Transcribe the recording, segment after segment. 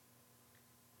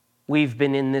We've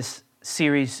been in this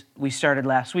series we started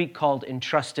last week called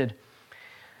Entrusted.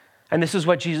 And this is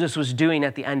what Jesus was doing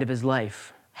at the end of his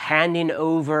life, handing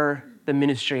over the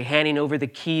ministry, handing over the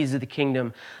keys of the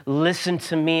kingdom. Listen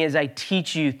to me as I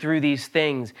teach you through these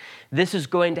things. This is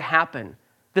going to happen.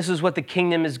 This is what the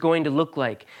kingdom is going to look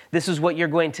like. This is what you're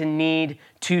going to need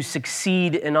to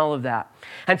succeed in all of that.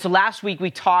 And so last week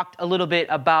we talked a little bit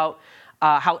about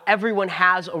how everyone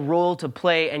has a role to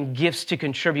play and gifts to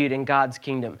contribute in God's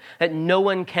kingdom, that no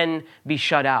one can be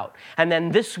shut out. And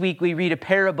then this week we read a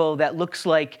parable that looks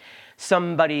like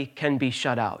somebody can be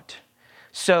shut out.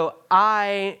 So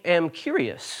I am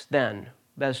curious then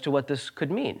as to what this could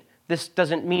mean. This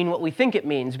doesn't mean what we think it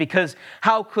means, because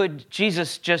how could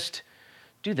Jesus just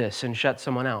do this and shut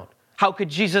someone out? How could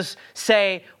Jesus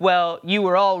say, well, you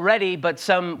were all ready, but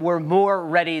some were more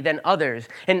ready than others?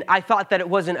 And I thought that it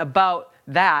wasn't about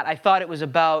that. I thought it was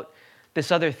about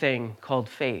this other thing called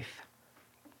faith.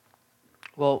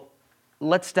 Well,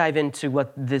 let's dive into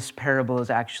what this parable is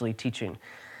actually teaching.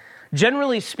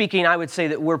 Generally speaking, I would say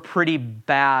that we're pretty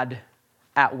bad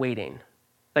at waiting.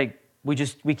 Like,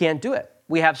 we can't do it.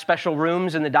 We have special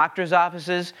rooms in the doctor's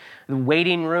offices, the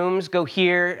waiting rooms. Go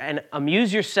here and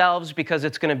amuse yourselves because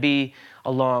it's going to be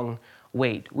a long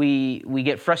wait. We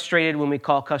get frustrated when we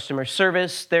call customer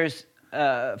service. There's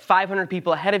 500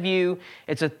 people ahead of you.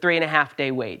 It's a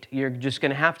 3.5-day wait. You're just going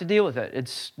to have to deal with it.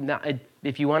 It's not,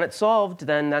 if you want it solved,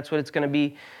 then that's what it's going to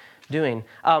be doing.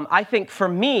 I think for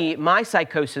me, my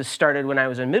psychosis started when I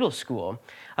was in middle school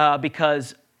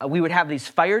because we would have these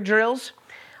fire drills.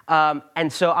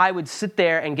 And so I would sit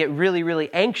there and get really,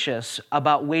 really anxious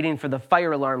about waiting for the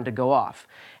fire alarm to go off.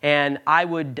 And I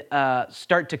would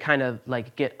start to kind of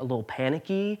like get a little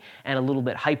panicky and a little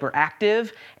bit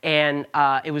hyperactive. And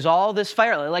it was all this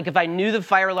fire alarm. Like if I knew the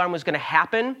fire alarm was going to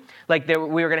happen, like we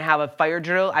were going to have a fire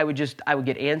drill, I would get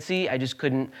antsy.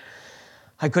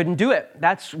 I couldn't do it.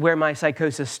 That's where my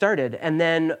psychosis started. And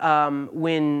then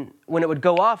when it would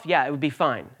go off, yeah, it would be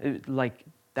fine.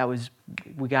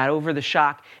 We got over the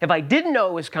shock. If I didn't know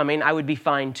it was coming, I would be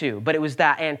fine too. But it was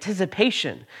that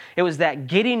anticipation. It was that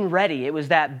getting ready. It was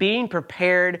that being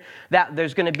prepared that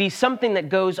there's going to be something that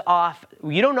goes off.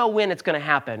 You don't know when it's going to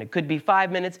happen. It could be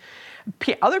 5 minutes.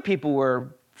 Other people were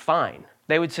fine.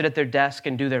 They would sit at their desk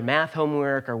and do their math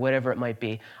homework or whatever it might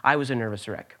be. I was a nervous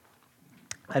wreck.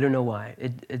 I don't know why.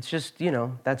 It's just,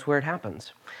 that's where it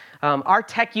happens. Our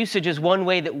tech usage is one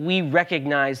way that we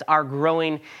recognize our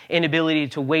growing inability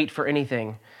to wait for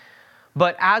anything.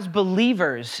 But as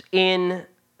believers in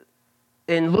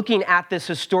looking at this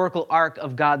historical arc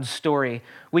of God's story,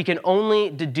 we can only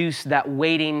deduce that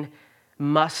waiting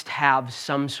must have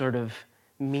some sort of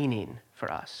meaning for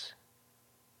us.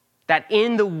 That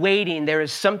in the waiting, there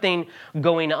is something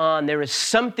going on. There is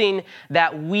something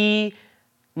that we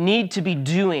need to be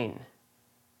doing.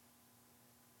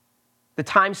 The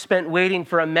time spent waiting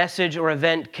for a message or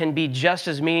event can be just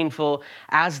as meaningful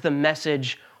as the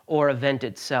message or event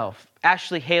itself.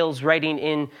 Ashley Hale's writing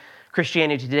in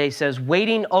Christianity Today says,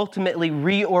 waiting ultimately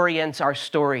reorients our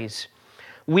stories.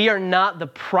 We are not the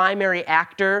primary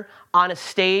actor on a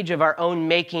stage of our own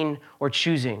making or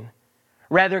choosing.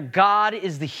 Rather, God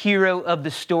is the hero of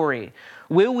the story.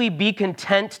 Will we be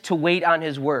content to wait on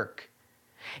his work?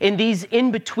 In these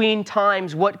in-between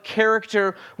times, what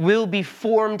character will be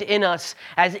formed in us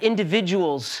as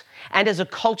individuals and as a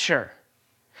culture?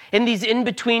 In these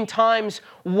in-between times,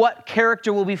 what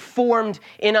character will be formed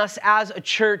in us as a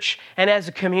church and as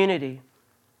a community?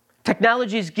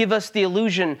 Technologies give us the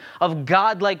illusion of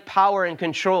godlike power and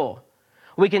control.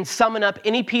 We can summon up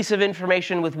any piece of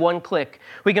information with one click.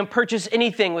 We can purchase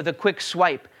anything with a quick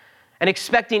swipe, and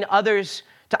expecting others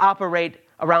to operate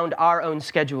around our own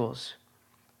schedules.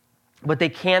 But they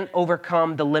can't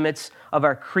overcome the limits of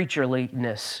our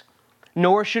creatureliness,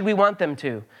 nor should we want them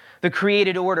to. The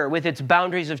created order, with its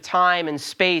boundaries of time and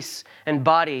space and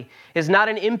body, is not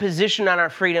an imposition on our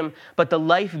freedom, but the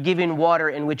life-giving water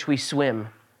in which we swim.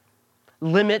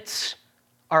 Limits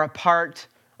are a part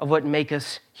of what make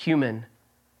us human.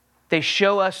 They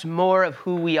show us more of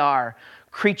who we are,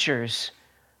 creatures,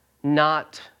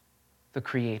 not the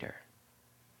Creator.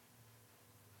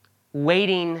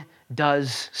 Waiting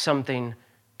does something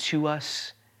to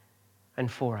us and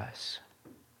for us.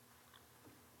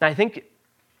 And I think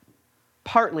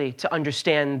partly to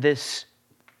understand this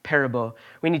parable,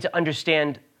 we need to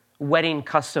understand wedding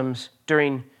customs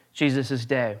during Jesus'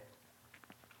 day.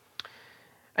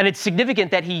 And it's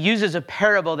significant that he uses a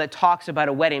parable that talks about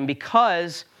a wedding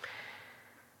because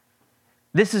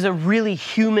this is a really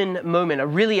human moment, a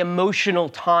really emotional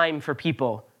time for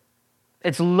people.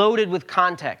 It's loaded with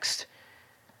context.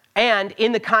 And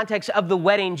in the context of the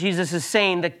wedding, Jesus is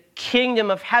saying the kingdom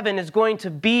of heaven is going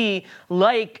to be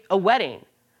like a wedding.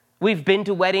 We've been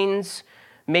to weddings,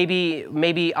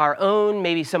 maybe our own,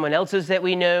 maybe someone else's that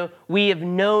we know. We have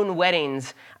known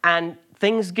weddings, and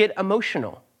things get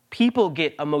emotional. People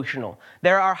get emotional.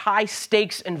 There are high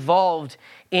stakes involved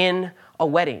in a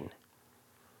wedding.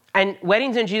 And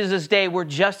weddings in Jesus' day were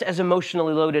just as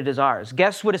emotionally loaded as ours.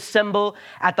 Guests would assemble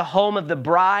at the home of the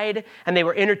bride, and they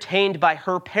were entertained by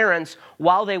her parents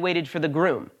while they waited for the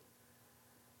groom.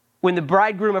 When the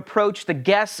bridegroom approached, the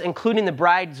guests, including the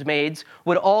bridesmaids,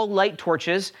 would all light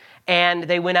torches, and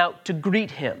they went out to greet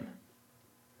him.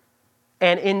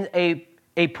 And in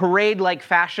a parade-like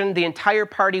fashion, the entire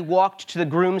party walked to the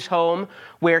groom's home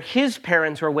where his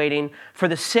parents were waiting for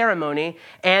the ceremony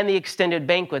and the extended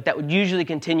banquet that would usually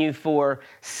continue for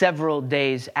several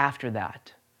days after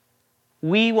that.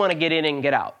 We want to get in and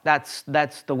get out. That's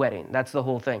the wedding. That's the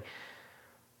whole thing.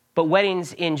 But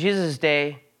weddings in Jesus'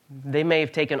 day, they may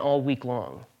have taken all week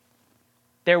long.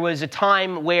 There was a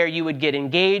time where you would get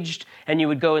engaged and you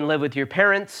would go and live with your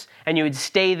parents and you would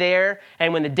stay there.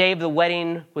 And when the day of the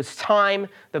wedding was time,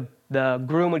 the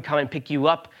groom would come and pick you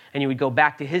up and you would go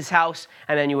back to his house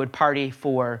and then you would party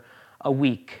for a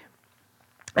week.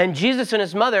 And Jesus and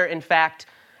his mother, in fact,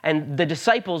 and the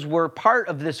disciples were part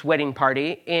of this wedding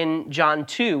party in John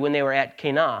 2 when they were at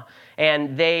Cana.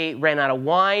 And they ran out of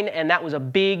wine, and that was a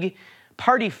big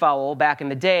party foul back in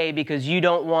the day because you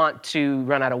don't want to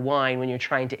run out of wine when you're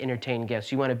trying to entertain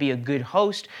guests. You want to be a good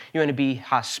host. You want to be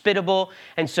hospitable.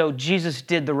 And so Jesus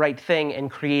did the right thing and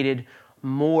created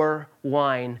more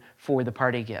wine for the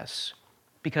party guests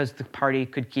because the party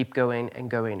could keep going and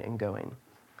going and going.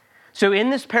 So in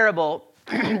this parable,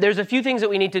 there's a few things that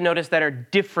we need to notice that are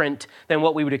different than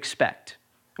what we would expect.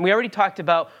 And we already talked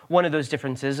about one of those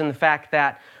differences and the fact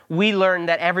that we learn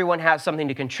that everyone has something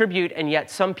to contribute, and yet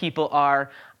some people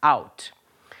are out.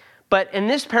 But in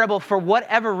this parable, for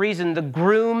whatever reason, the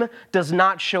groom does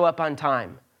not show up on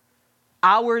time.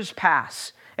 Hours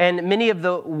pass, and many of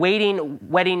the waiting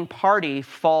wedding party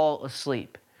fall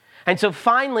asleep. And so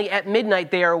finally, at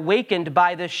midnight, they are awakened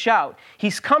by this shout.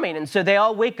 He's coming. And so they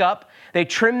all wake up, they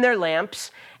trim their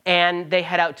lamps, and they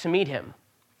head out to meet him.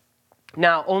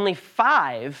 Now, only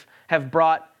 5 have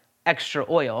brought extra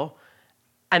oil,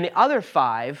 and the other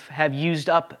 5 have used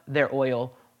up their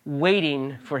oil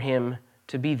waiting for him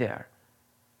to be there.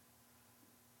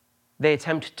 They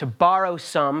attempt to borrow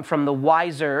some from the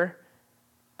wiser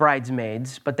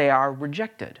bridesmaids, but they are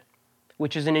rejected,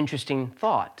 which is an interesting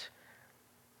thought.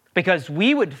 Because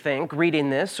we would think, reading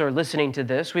this or listening to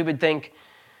this, we would think,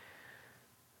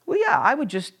 well, yeah, I would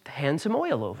just hand some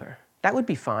oil over. That would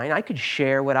be fine. I could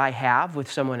share what I have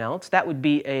with someone else. That would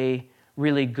be a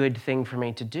really good thing for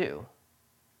me to do.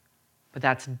 But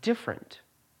that's different.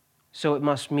 So it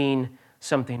must mean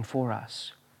something for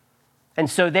us. And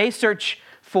so they search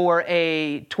for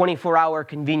a 24-hour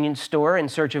convenience store in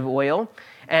search of oil.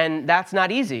 And that's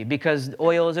not easy because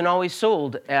oil isn't always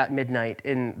sold at midnight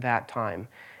in that time.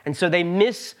 And so they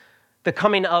miss the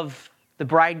coming of the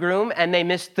bridegroom and they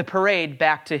miss the parade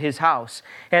back to his house.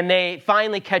 And they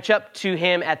finally catch up to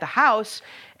him at the house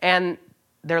and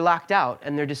they're locked out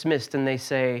and they're dismissed and they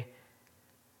say,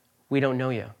 "We don't know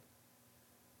you."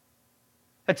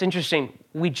 That's interesting.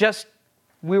 We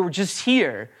were just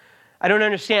here. I don't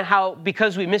understand how,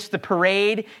 because we missed the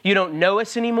parade, you don't know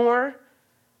us anymore.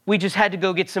 We just had to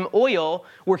go get some oil.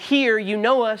 We're here, you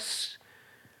know us.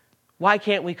 Why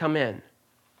can't we come in?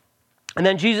 And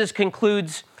then Jesus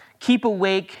concludes, "Keep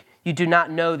awake, you do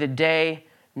not know the day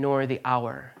nor the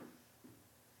hour."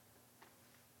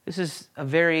 This is a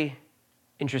very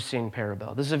interesting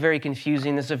parable. This is a very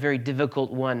confusing, this is a very difficult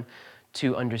one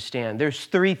to understand. There's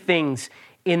 3 things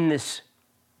in this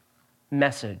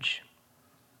message.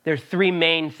 There are 3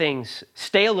 main things: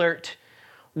 stay alert,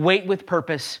 wait with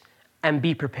purpose, and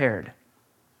be prepared.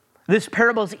 This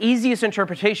parable's easiest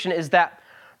interpretation is that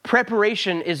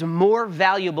preparation is more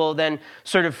valuable than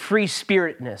sort of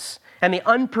free-spiritedness, and the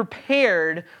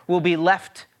unprepared will be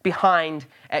left behind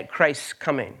at Christ's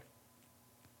coming.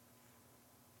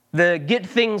 The get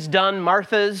things done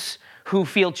Marthas who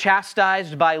feel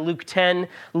chastised by Luke 10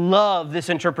 love this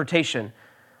interpretation,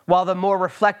 while the more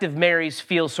reflective Marys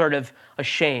feel sort of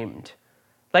ashamed.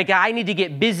 Like, I need to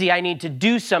get busy, I need to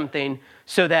do something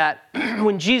so that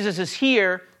when Jesus is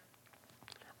here,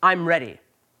 I'm ready.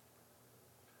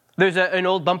 There's an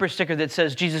old bumper sticker that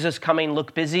says, "Jesus is coming,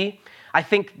 look busy." I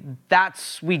think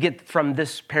we get from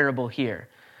this parable here.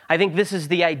 I think this is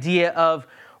the idea of,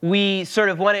 we sort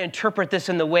of want to interpret this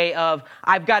in the way of,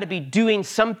 I've got to be doing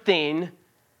something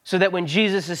so that when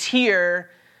Jesus is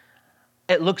here,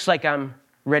 it looks like I'm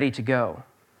ready to go.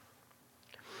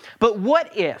 But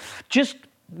what if, just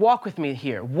walk with me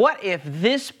here. What if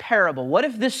this parable, what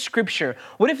if this scripture,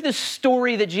 what if this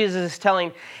story that Jesus is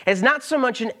telling is not so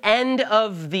much an end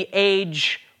of the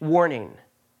age warning,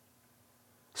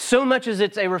 so much as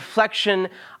it's a reflection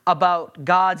about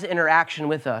God's interaction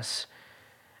with us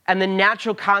and the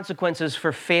natural consequences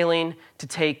for failing to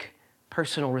take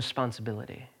personal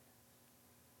responsibility?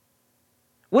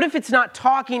 What if it's not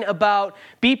talking about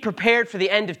be prepared for the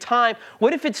end of time?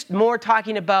 What if it's more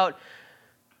talking about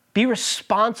be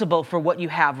responsible for what you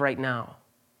have right now?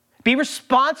 Be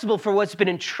responsible for what's been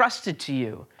entrusted to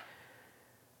you,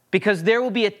 because there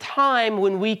will be a time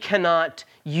when we cannot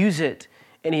use it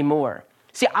anymore.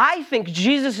 See, I think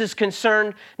Jesus is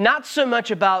concerned not so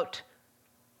much about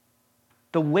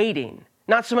the waiting,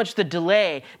 not so much the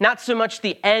delay, not so much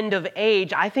the end of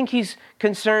age. I think he's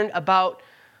concerned about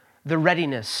the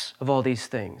readiness of all these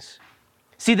things.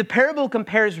 See, the parable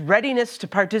compares readiness to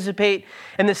participate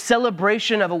in the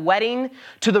celebration of a wedding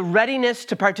to the readiness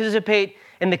to participate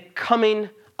in the coming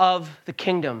of the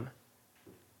kingdom.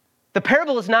 The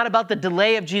parable is not about the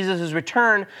delay of Jesus'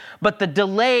 return, but the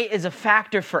delay is a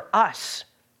factor for us.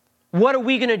 What are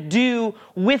we going to do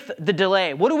with the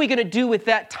delay? What are we going to do with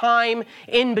that time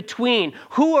in between?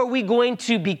 Who are we going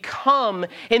to become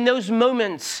in those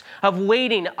moments of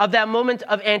waiting, of that moment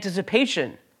of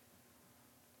anticipation?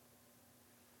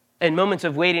 In moments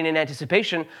of waiting and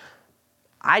anticipation,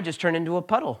 I just turn into a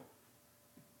puddle.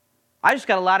 I just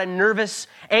got a lot of nervous,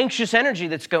 anxious energy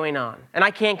that's going on, and I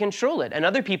can't control it. And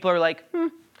other people are like,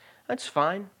 that's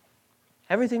fine.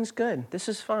 Everything's good. This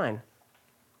is fine.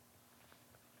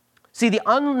 See, the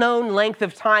unknown length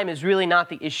of time is really not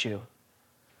the issue.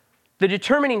 The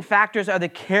determining factors are the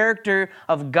character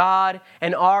of God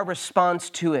and our response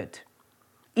to it.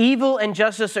 Evil and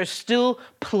justice are still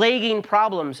plaguing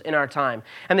problems in our time,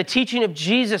 and the teaching of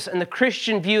Jesus and the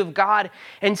Christian view of God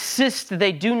insists that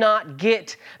they do not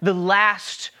get the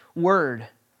last word.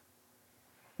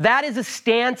 That is a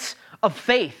stance of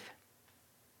faith,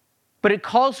 but it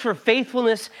calls for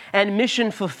faithfulness and mission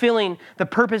fulfilling the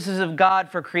purposes of God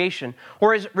for creation.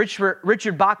 Or as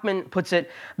Richard Bachman puts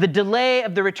it, the delay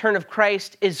of the return of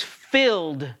Christ is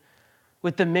filled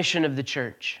with the mission of the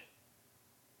church.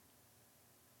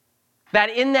 That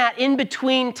in that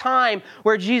in-between time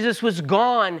where Jesus was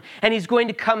gone and he's going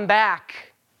to come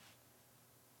back,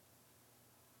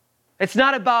 it's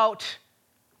not about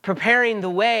preparing the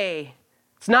way.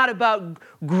 It's not about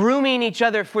grooming each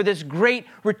other for this great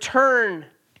return.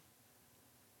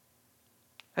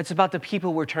 It's about the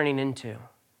people we're turning into.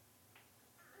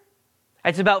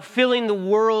 It's about filling the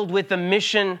world with the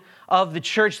mission of the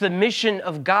church, the mission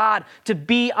of God, to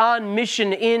be on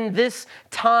mission in this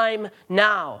time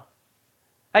now.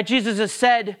 As Jesus has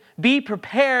said, be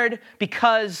prepared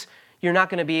because you're not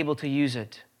going to be able to use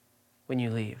it when you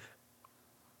leave.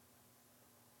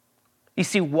 You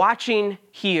see, watching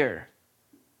here,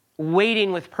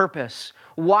 waiting with purpose,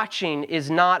 watching is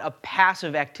not a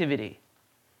passive activity.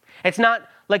 It's not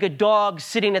like a dog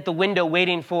sitting at the window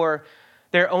waiting for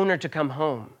their owner to come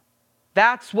home.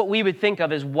 That's what we would think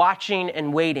of as watching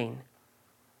and waiting.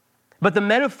 But the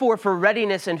metaphor for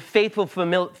readiness and faithful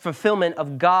fulfillment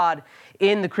of God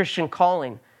in the Christian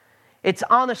calling, it's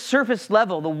on the surface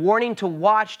level. The warning to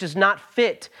watch does not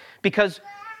fit because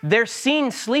they're seen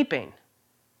sleeping.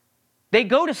 They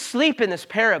go to sleep in this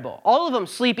parable. All of them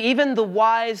sleep. Even the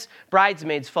wise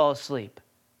bridesmaids fall asleep.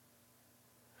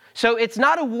 So it's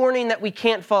not a warning that we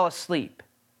can't fall asleep.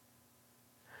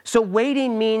 So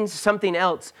waiting means something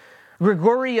else.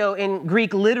 Gregorio in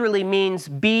Greek literally means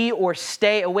be or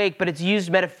stay awake, but it's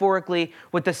used metaphorically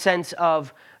with the sense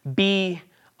of be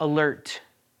alert.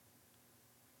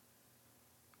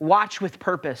 Watch with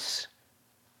purpose.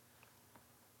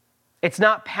 It's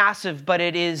not passive, but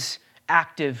it is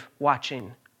active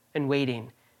watching and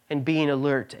waiting and being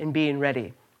alert and being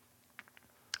ready.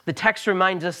 The text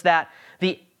reminds us that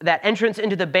that entrance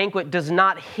into the banquet does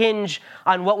not hinge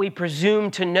on what we presume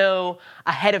to know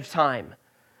ahead of time.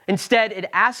 Instead, it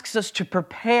asks us to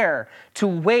prepare, to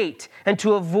wait, and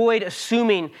to avoid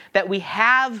assuming that we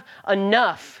have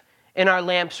enough in our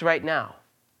lamps right now.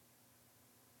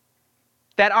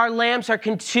 That our lamps are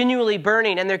continually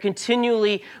burning and they're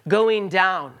continually going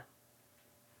down.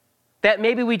 That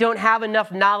maybe we don't have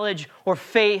enough knowledge or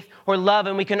faith or love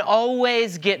and we can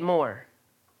always get more.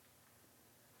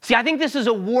 See, I think this is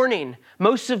a warning,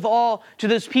 most of all, to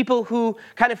those people who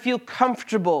kind of feel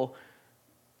comfortable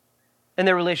in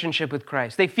their relationship with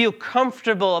Christ. They feel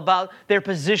comfortable about their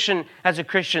position as a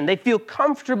Christian. They feel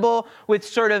comfortable with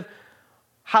sort of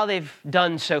how they've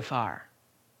done so far.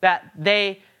 That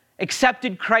they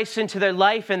accepted Christ into their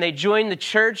life and they joined the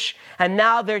church and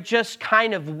now they're just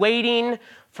kind of waiting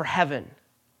for heaven.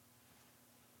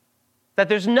 that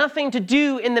there's nothing to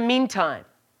do in the meantime.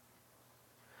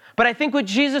 But I think what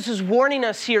Jesus is warning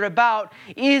us here about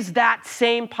is that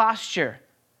same posture,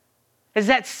 is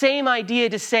that same idea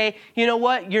to say, you know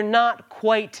what, you're not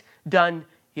quite done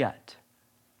yet.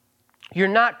 You're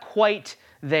not quite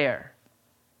there.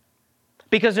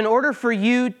 Because in order for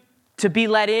you to be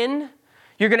let in,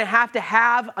 you're going to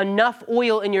have enough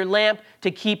oil in your lamp to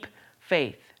keep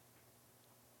faith.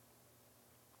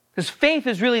 Because faith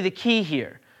is really the key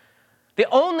here. The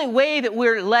only way that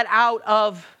we're let out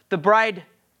of the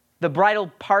bridal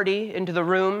party into the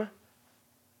room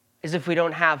is if we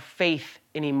don't have faith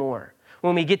anymore.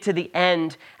 When we get to the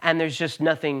end and there's just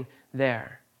nothing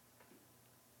there.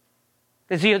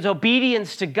 It's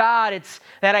obedience to God. It's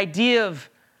that idea of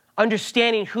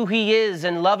understanding who He is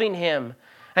and loving Him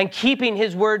and keeping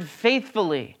His word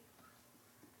faithfully.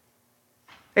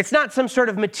 It's not some sort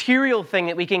of material thing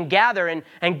that we can gather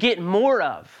and get more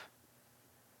of.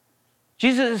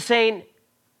 Jesus is saying,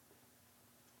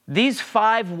 these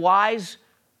 5 wise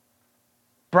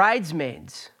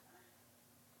bridesmaids,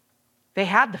 they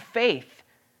had the faith.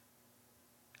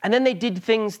 And then they did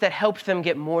things that helped them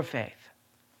get more faith.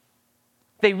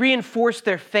 They reinforced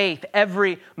their faith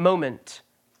every moment.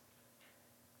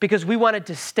 Because we wanted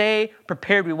to stay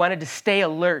prepared. We wanted to stay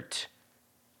alert.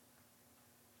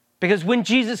 Because when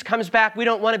Jesus comes back, we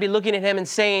don't want to be looking at Him and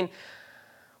saying,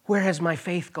 where has my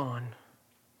faith gone?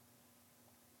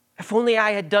 If only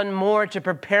I had done more to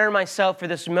prepare myself for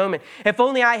this moment. If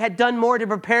only I had done more to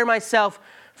prepare myself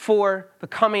for the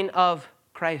coming of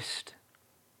Christ.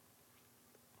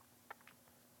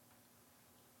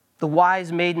 The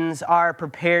wise maidens are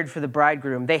prepared for the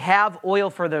bridegroom. They have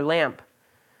oil for their lamp.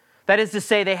 That is to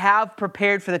say, they have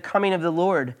prepared for the coming of the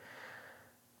Lord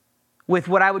with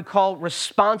what I would call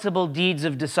responsible deeds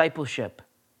of discipleship,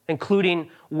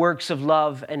 including works of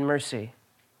love and mercy.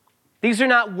 These are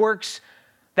not works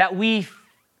that we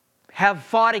have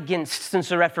fought against since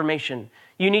the Reformation.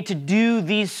 You need to do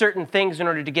these certain things in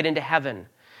order to get into heaven.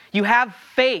 You have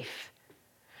faith.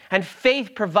 And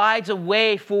faith provides a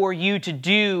way for you to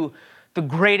do the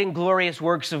great and glorious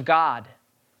works of God.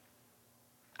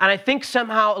 And I think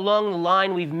somehow along the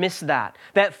line we've missed that.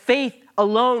 That faith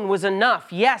alone was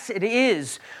enough. Yes, it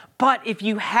is. But if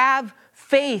you have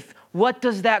faith, what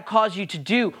does that cause you to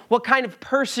do? What kind of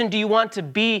person do you want to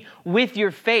be with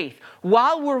your faith?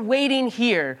 While we're waiting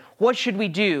here, what should we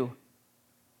do?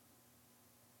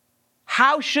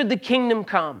 How should the kingdom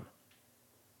come?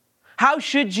 How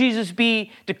should Jesus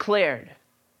be declared?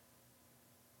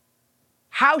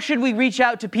 How should we reach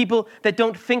out to people that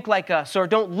don't think like us or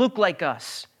don't look like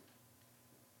us?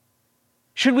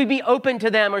 Should we be open to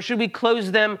them or should we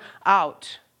close them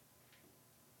out?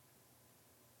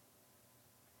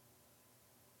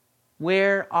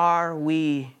 Where are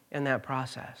we in that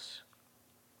process?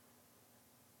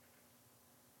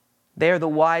 They are the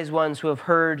wise ones who have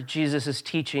heard Jesus'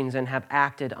 teachings and have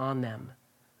acted on them.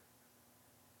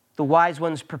 The wise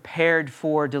ones prepared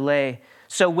for delay.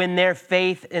 So when their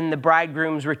faith in the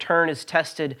bridegroom's return is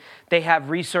tested, they have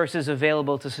resources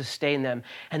available to sustain them.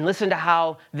 And listen to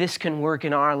how this can work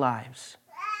in our lives.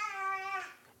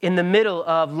 In the middle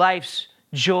of life's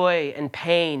joy and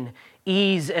pain,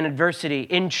 ease and adversity,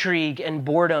 intrigue and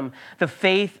boredom, the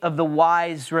faith of the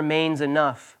wise remains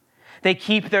enough. They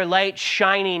keep their light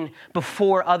shining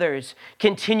before others,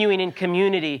 continuing in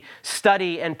community,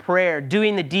 study, and prayer,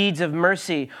 doing the deeds of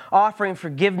mercy, offering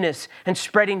forgiveness, and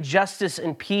spreading justice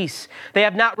and peace. They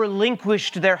have not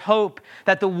relinquished their hope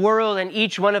that the world and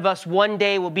each one of us one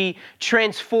day will be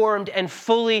transformed and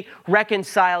fully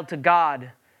reconciled to God.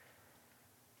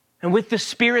 And with the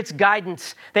Spirit's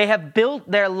guidance, they have built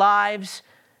their lives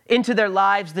into their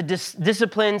lives the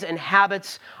disciplines and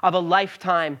habits of a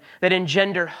lifetime that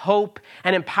engender hope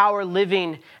and empower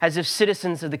living as if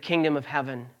citizens of the kingdom of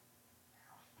heaven.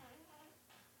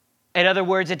 In other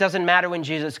words, it doesn't matter when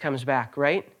Jesus comes back,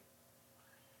 right?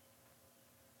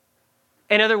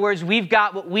 In other words, we've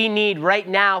got what we need right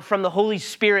now from the Holy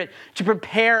Spirit to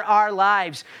prepare our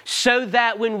lives so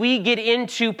that when we get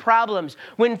into problems,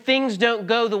 when things don't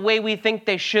go the way we think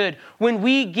they should, when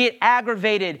we get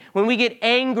aggravated, when we get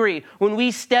angry, when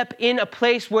we step in a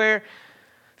place where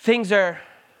things are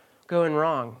going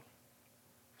wrong.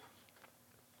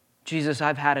 Jesus,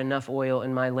 I've had enough oil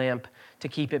in my lamp to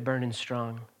keep it burning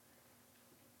strong.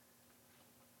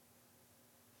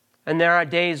 And there are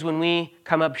days when we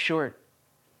come up short.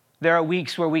 There are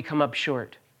weeks where we come up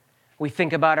short. We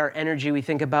think about our energy. We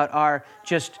think about our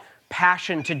just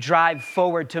passion to drive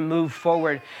forward, to move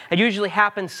forward. It usually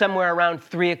happens somewhere around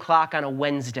 3 o'clock on a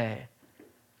Wednesday.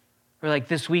 We're like,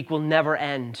 this week will never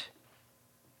end.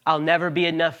 I'll never be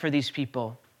enough for these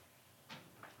people.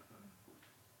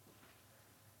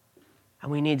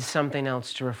 and we need something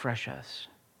else to refresh us.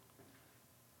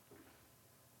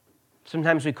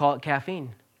 Sometimes we call it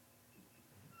caffeine.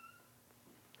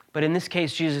 But in this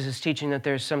case, Jesus is teaching that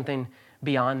there's something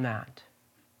beyond that.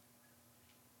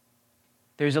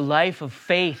 There's a life of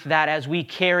faith that as we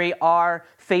carry our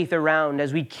faith around,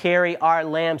 as we carry our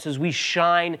lamps, as we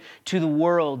shine to the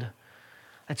world,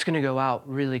 that's going to go out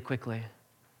really quickly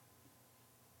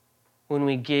when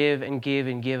we give and give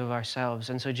and give of ourselves.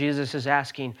 And so Jesus is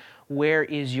asking, where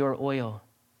is your oil?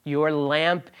 Your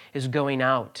lamp is going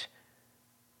out.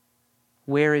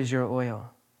 Where is your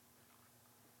oil?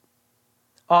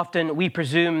 Often we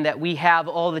presume that we have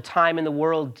all the time in the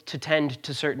world to tend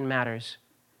to certain matters.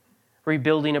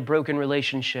 Rebuilding a broken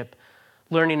relationship,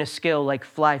 learning a skill like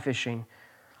fly fishing,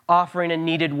 offering a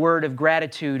needed word of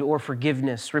gratitude or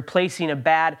forgiveness, replacing a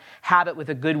bad habit with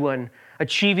a good one,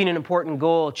 achieving an important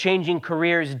goal, changing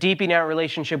careers, deepening our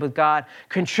relationship with God,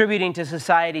 contributing to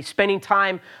society, spending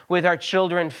time with our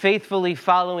children, faithfully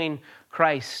following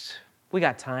Christ. We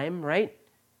got time, right?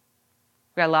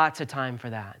 We got lots of time for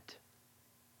that.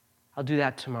 I'll do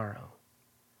that tomorrow,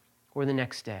 or the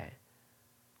next day,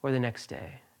 or the next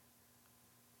day.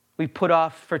 We put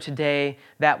off for today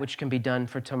that which can be done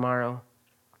for tomorrow.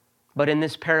 But in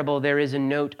this parable, there is a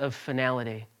note of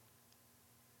finality.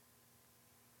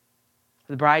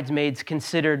 The bridesmaids,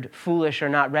 considered foolish, are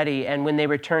not ready, and when they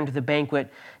return to the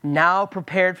banquet, now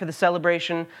prepared for the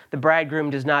celebration, the bridegroom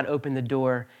does not open the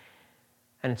door,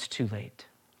 and it's too late.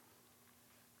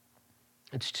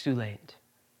 It's too late.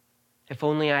 If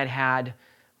only I'd had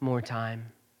more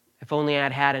time. If only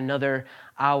I'd had another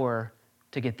hour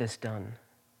to get this done.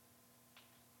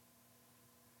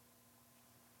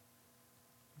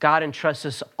 God entrusts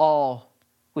us all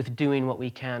with doing what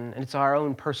we can, and it's our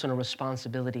own personal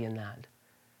responsibility in that,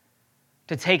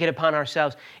 to take it upon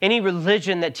ourselves. Any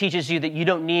religion that teaches you that you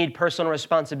don't need personal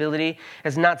responsibility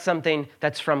is not something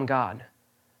that's from God.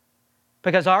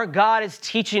 Because our God is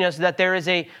teaching us that there is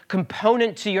a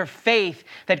component to your faith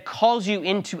that calls you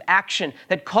into action,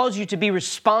 that calls you to be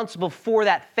responsible for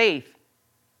that faith.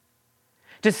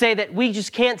 To say that we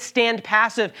just can't stand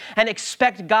passive and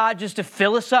expect God just to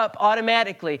fill us up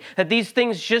automatically, that these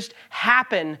things just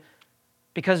happen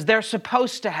because they're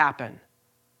supposed to happen.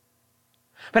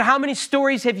 But how many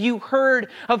stories have you heard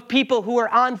of people who are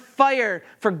on fire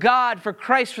for God, for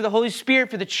Christ, for the Holy Spirit,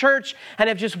 for the church, and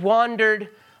have just wandered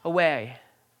away?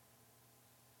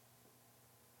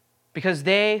 Because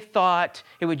they thought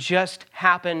it would just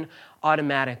happen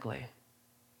automatically.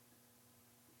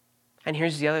 And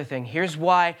here's the other thing. Here's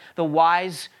why the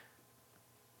wise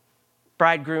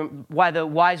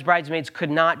bridesmaids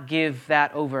could not give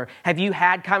that over. Have you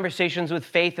had conversations with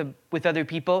faith with other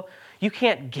people? You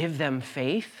can't give them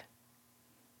faith.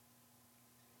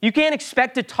 You can't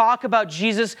expect to talk about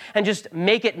Jesus and just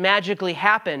make it magically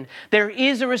happen. There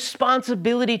is a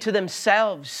responsibility to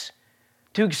themselves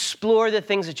to explore the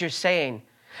things that you're saying.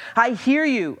 I hear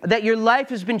you that your life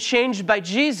has been changed by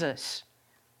Jesus.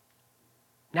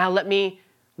 Now let me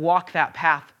walk that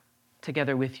path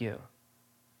together with you.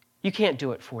 You can't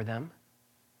do it for them.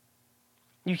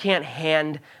 You can't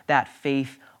hand that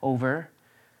faith over.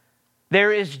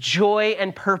 There is joy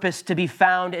and purpose to be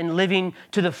found in living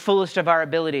to the fullest of our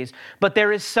abilities. But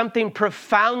there is something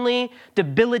profoundly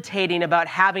debilitating about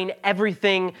having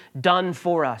everything done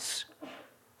for us.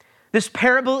 This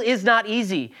parable is not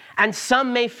easy, and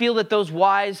some may feel that those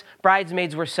wise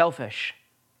bridesmaids were selfish.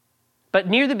 But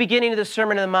near the beginning of the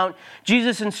Sermon on the Mount,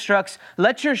 Jesus instructs,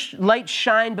 let your light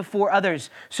shine before others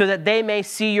so that they may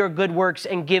see your good works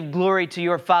and give glory to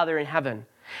your Father in heaven.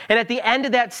 And at the end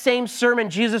of that same sermon,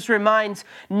 Jesus reminds,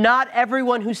 not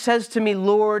everyone who says to me,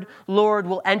 Lord, Lord,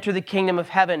 will enter the kingdom of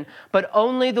heaven, but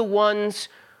only the ones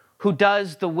who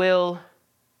does the will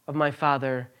of my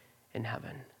Father in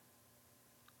heaven.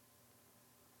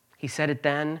 He said it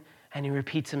then, and he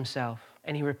repeats himself,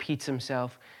 and he repeats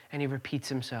himself, and he repeats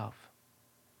himself.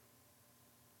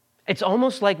 It's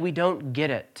almost like we don't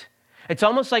get it. It's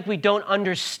almost like we don't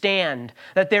understand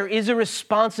that there is a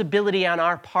responsibility on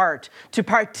our part to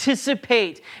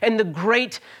participate in the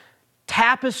great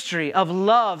tapestry of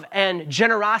love and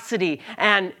generosity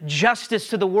and justice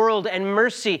to the world and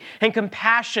mercy and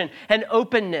compassion and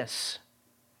openness.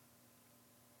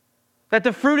 That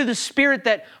the fruit of the Spirit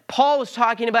that Paul was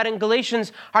talking about in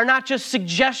Galatians are not just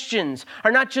suggestions,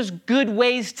 are not just good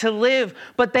ways to live,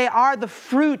 but they are the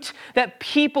fruit that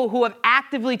people who have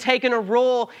actively taken a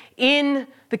role in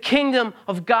the kingdom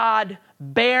of God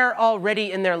bear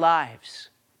already in their lives.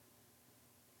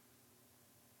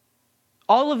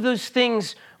 All of those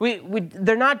things,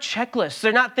 they're not checklists.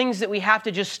 They're not things that we have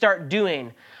to just start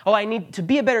doing. Oh, I need to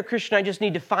be a better Christian. I just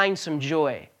need to find some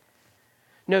joy.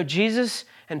 No, Jesus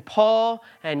and Paul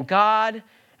and God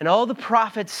and all the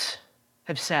prophets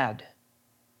have said,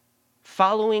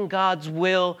 following God's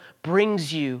will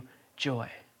brings you joy.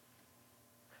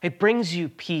 It brings you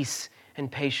peace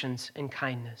and patience and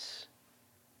kindness.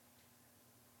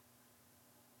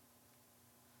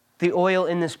 The oil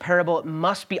in this parable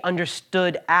must be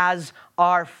understood as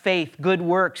our faith, good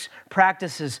works,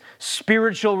 practices,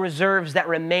 spiritual reserves that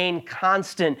remain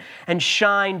constant and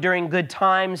shine during good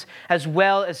times as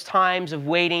well as times of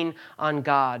waiting on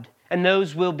God. And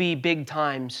those will be big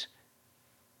times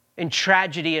in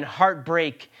tragedy and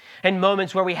heartbreak and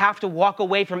moments where we have to walk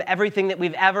away from everything that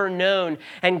we've ever known.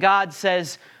 And God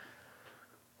says,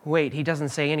 wait, he doesn't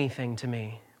say anything to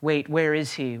me. Wait, where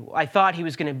is he? I thought he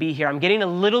was going to be here. I'm getting a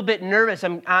little bit nervous.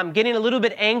 I'm getting a little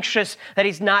bit anxious that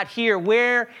he's not here.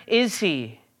 Where is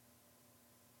he?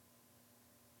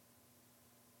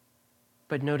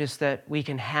 But notice that we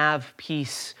can have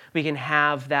peace. We can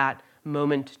have that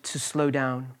moment to slow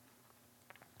down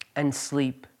and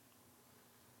sleep.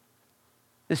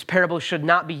 This parable should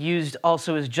not be used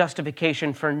also as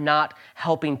justification for not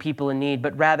helping people in need,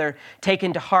 but rather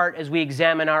taken to heart as we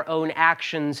examine our own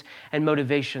actions and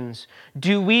motivations.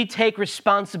 Do we take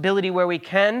responsibility where we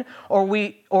can,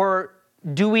 or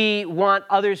do we want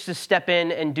others to step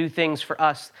in and do things for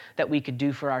us that we could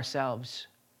do for ourselves?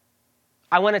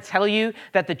 I want to tell you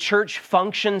that the church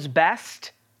functions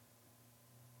best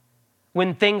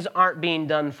when things aren't being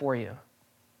done for you.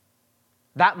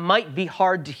 That might be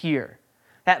hard to hear.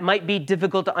 That might be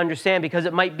difficult to understand because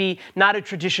it might be not a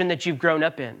tradition that you've grown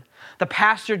up in. The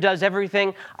pastor does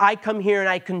everything. I come here and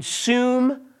I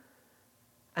consume,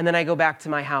 and then I go back to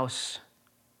my house.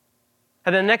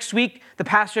 And then next week, the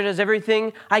pastor does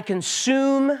everything. I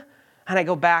consume, and I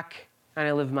go back and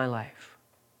I live my life.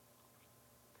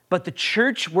 But the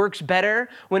church works better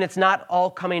when it's not all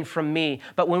coming from me,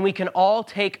 but when we can all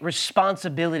take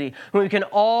responsibility, when we can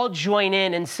all join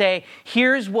in and say,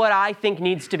 here's what I think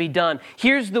needs to be done.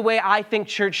 Here's the way I think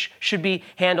church should be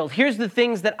handled. Here's the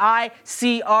things that I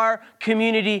see our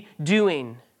community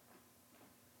doing.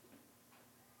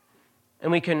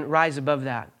 And we can rise above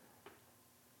that.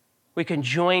 We can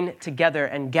join together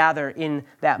and gather in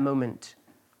that moment.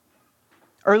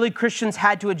 Early Christians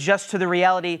had to adjust to the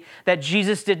reality that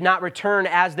Jesus did not return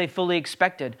as they fully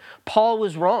expected. Paul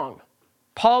was wrong.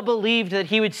 Paul believed that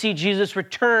he would see Jesus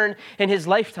return in his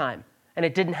lifetime, and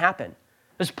it didn't happen.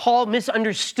 As Paul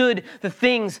misunderstood the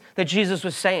things that Jesus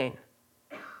was saying.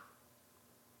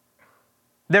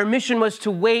 Their mission was to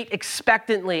wait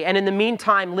expectantly and in the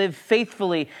meantime live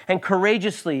faithfully and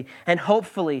courageously and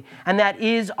hopefully. And that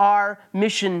is our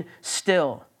mission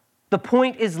still. The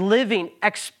point is living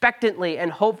expectantly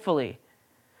and hopefully.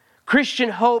 Christian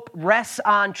hope rests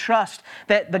on trust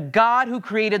that the God who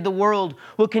created the world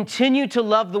will continue to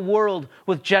love the world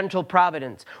with gentle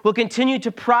providence, will continue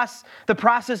to the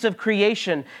process of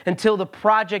creation until the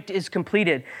project is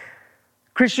completed.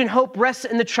 Christian hope rests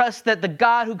in the trust that the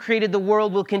God who created the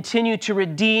world will continue to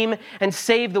redeem and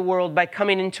save the world by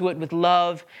coming into it with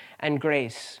love and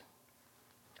grace.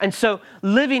 And so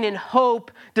living in hope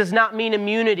does not mean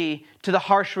immunity to the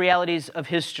harsh realities of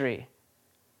history.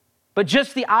 But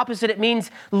just the opposite, it means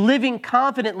living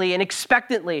confidently and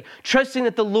expectantly, trusting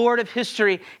that the Lord of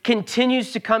history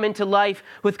continues to come into life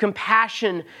with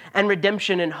compassion and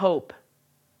redemption and hope.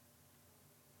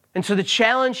 And so the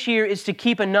challenge here is to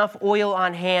keep enough oil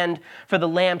on hand for the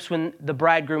lamps when the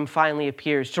bridegroom finally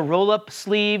appears, to roll up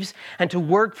sleeves and to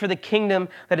work for the kingdom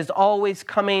that is always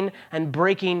coming and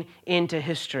breaking into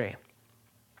history.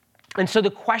 And so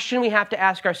the question we have to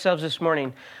ask ourselves this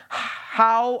morning,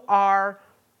 how are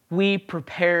we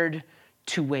prepared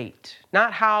to wait?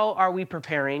 Not how are we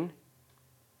preparing,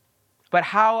 but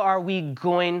how are we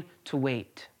going to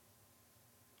wait?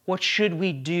 What should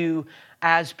we do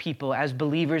as people, as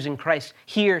believers in Christ,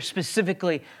 here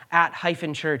specifically at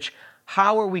Hyphen Church?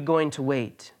 How are we going to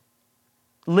wait?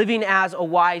 Living as a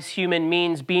wise human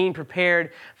means being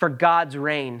prepared for God's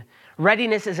reign.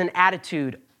 Readiness is an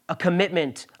attitude, a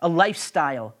commitment, a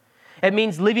lifestyle. It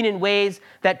means living in ways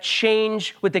that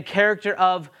change with the character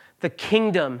of the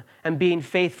kingdom and being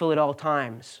faithful at all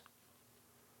times.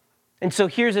 And so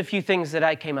here's a few things that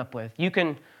I came up with. You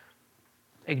can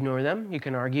ignore them. You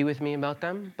can argue with me about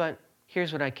them, but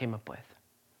here's what I came up with.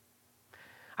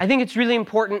 I think it's really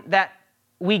important that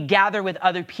we gather with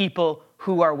other people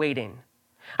who are waiting.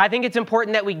 I think it's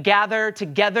important that we gather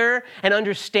together and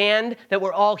understand that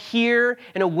we're all here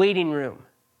in a waiting room.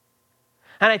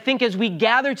 And I think as we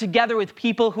gather together with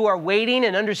people who are waiting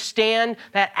and understand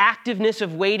that activeness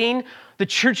of waiting, the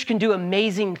church can do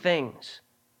amazing things.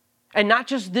 And not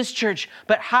just this church,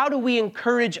 but how do we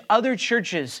encourage other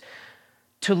churches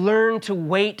to learn to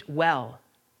wait well?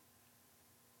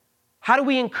 How do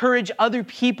we encourage other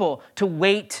people to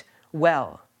wait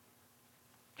well?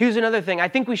 Here's another thing. I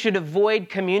think we should avoid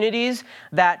communities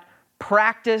that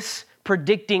practice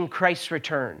predicting Christ's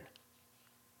return.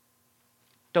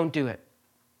 Don't do it.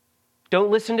 Don't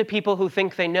listen to people who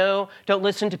think they know. Don't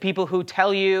listen to people who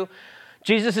tell you,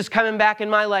 Jesus is coming back in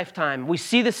my lifetime. We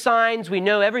see the signs. We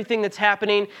know everything that's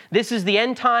happening. This is the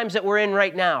end times that we're in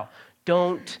right now.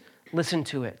 Don't listen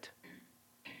to it.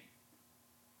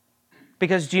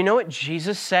 Because do you know what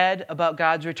Jesus said about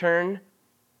God's return?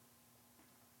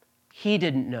 He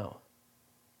didn't know.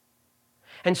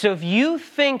 And so if you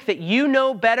think that you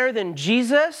know better than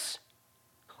Jesus,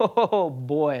 oh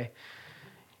boy,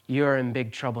 you're in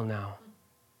big trouble now.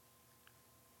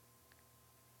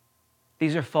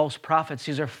 These are false prophets.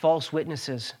 These are false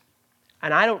witnesses.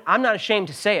 And I'm not ashamed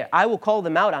to say it. I will call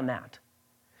them out on that.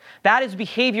 That is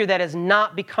behavior that is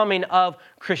not becoming of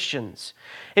Christians.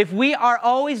 If we are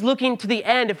always looking to the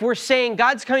end, if we're saying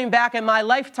God's coming back in my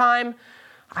lifetime,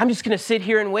 I'm just going to sit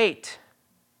here and wait.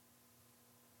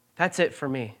 That's it for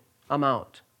me. I'm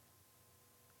out.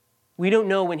 We don't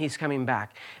know when he's coming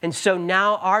back. And so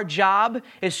now our job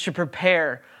is to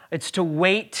prepare. It's to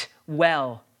wait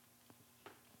well.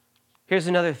 Here's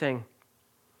another thing.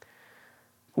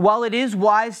 While it is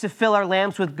wise to fill our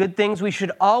lamps with good things, we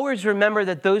should always remember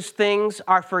that those things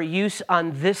are for use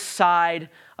on this side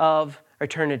of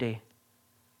eternity.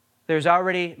 There's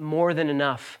already more than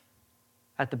enough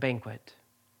at the banquet.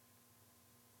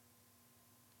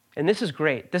 And this is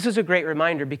great. This is a great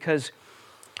reminder because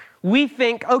we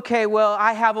think, okay, well,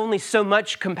 I have only so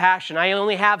much compassion. I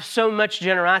only have so much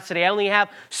generosity. I only have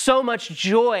so much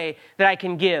joy that I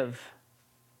can give.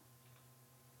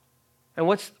 And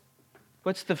what's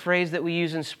the phrase that we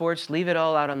use in sports? Leave it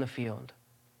all out on the field.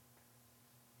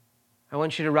 I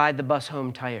want you to ride the bus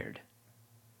home tired.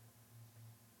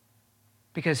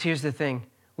 Because here's the thing.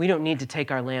 We don't need to take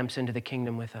our lamps into the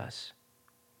kingdom with us.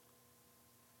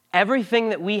 Everything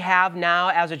that we have now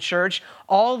as a church,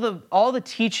 all the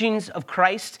teachings of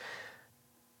Christ,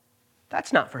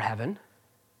 that's not for heaven.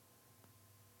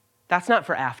 That's not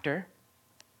for after.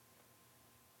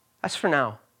 That's for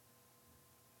now.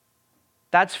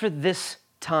 That's for this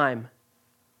time.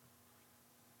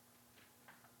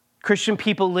 Christian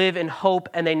people live in hope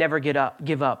and they never give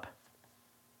up.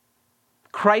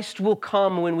 Christ will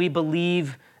come when we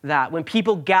believe that. When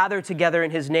people gather together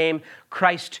in his name,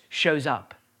 Christ shows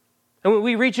up. And when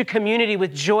we reach a community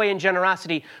with joy and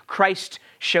generosity, Christ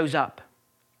shows up.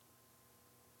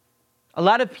 A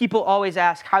lot of people always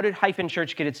ask, how did Hyphen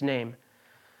Church get its name?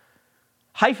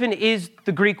 Hyphen is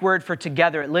the Greek word for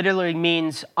together. It literally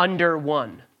means under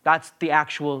one. That's the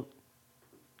actual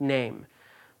name.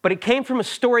 But it came from a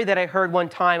story that I heard one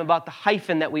time about the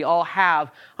hyphen that we all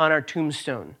have on our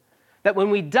tombstone. That when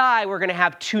we die, we're going to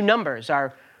have two numbers,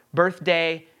 our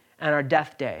birthday and our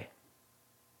death day.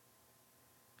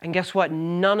 And guess what?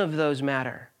 None of those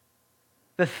matter.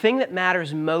 The thing that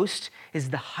matters most is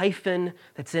the hyphen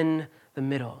that's in the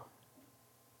middle.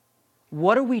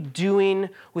 What are we doing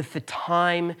with the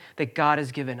time that God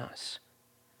has given us?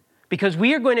 Because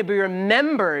we are going to be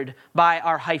remembered by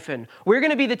our hyphen. We're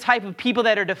going to be the type of people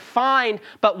that are defined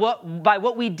by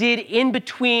what we did in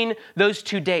between those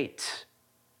two dates.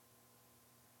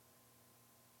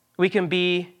 We can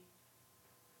be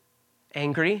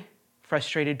angry,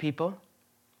 frustrated people.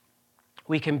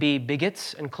 We can be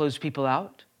bigots and close people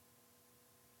out.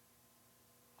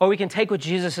 Or we can take what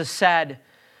Jesus has said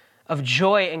of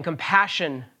joy and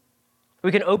compassion.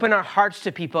 We can open our hearts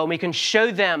to people and we can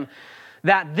show them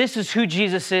that this is who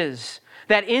Jesus is.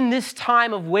 That in this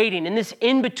time of waiting, in this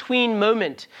in-between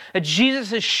moment, that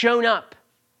Jesus has shown up.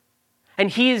 And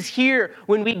he is here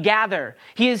when we gather.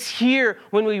 He is here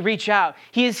when we reach out.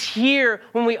 He is here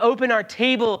when we open our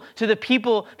table to the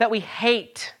people that we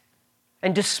hate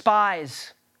and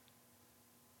despise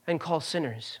and call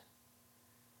sinners.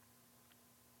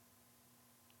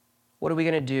 What are we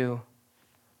going to do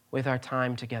with our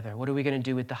time together? What are we going to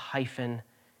do with the hyphen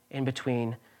in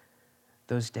between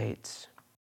those dates?